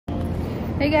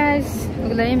Hey guys,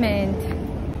 good evening.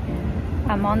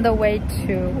 I'm on the way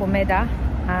to Umeda.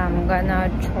 I'm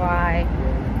gonna try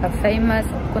a famous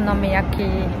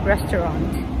Okonomiyaki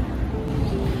restaurant.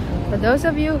 For those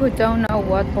of you who don't know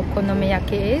what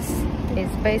Okonomiyaki is,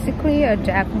 it's basically a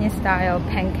Japanese style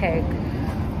pancake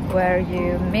where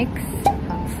you mix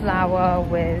flour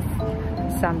with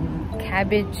some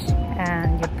cabbage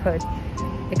and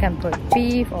you can put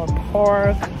beef or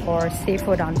pork or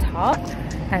seafood on top,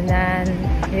 and then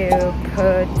you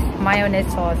put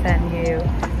mayonnaise sauce and you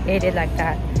eat it like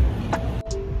that.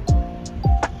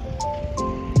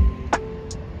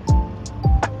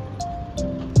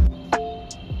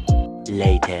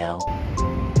 Later.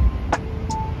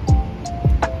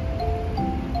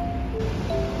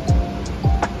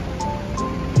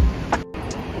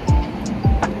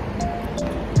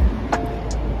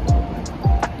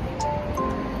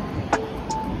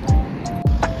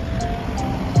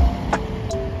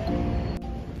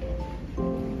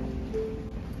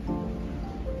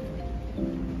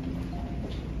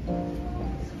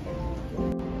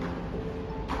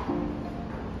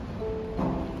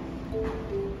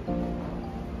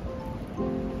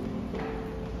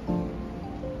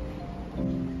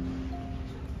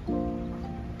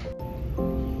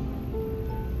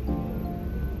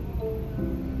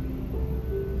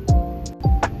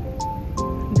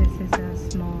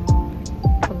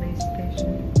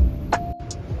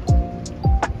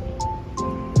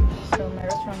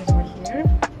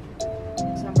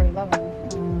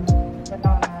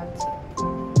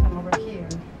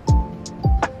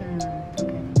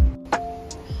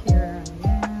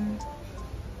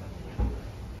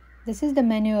 This is the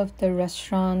menu of the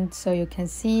restaurant, so you can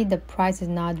see the price is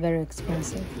not very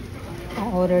expensive. I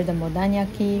ordered the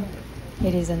modanyaki.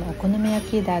 It is an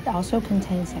okonomiyaki that also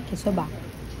contains yakisoba.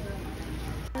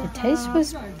 The taste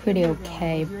was pretty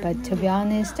okay, but to be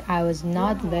honest, I was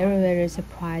not very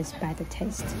surprised by the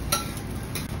taste.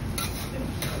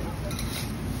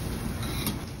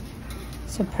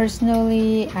 So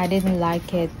personally, I didn't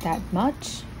like it that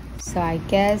much, so I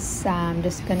guess I'm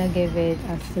just gonna give it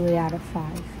a 3 out of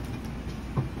 5.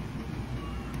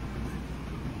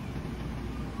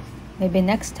 Maybe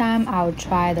next time I'll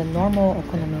try the normal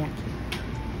okonomiyaki.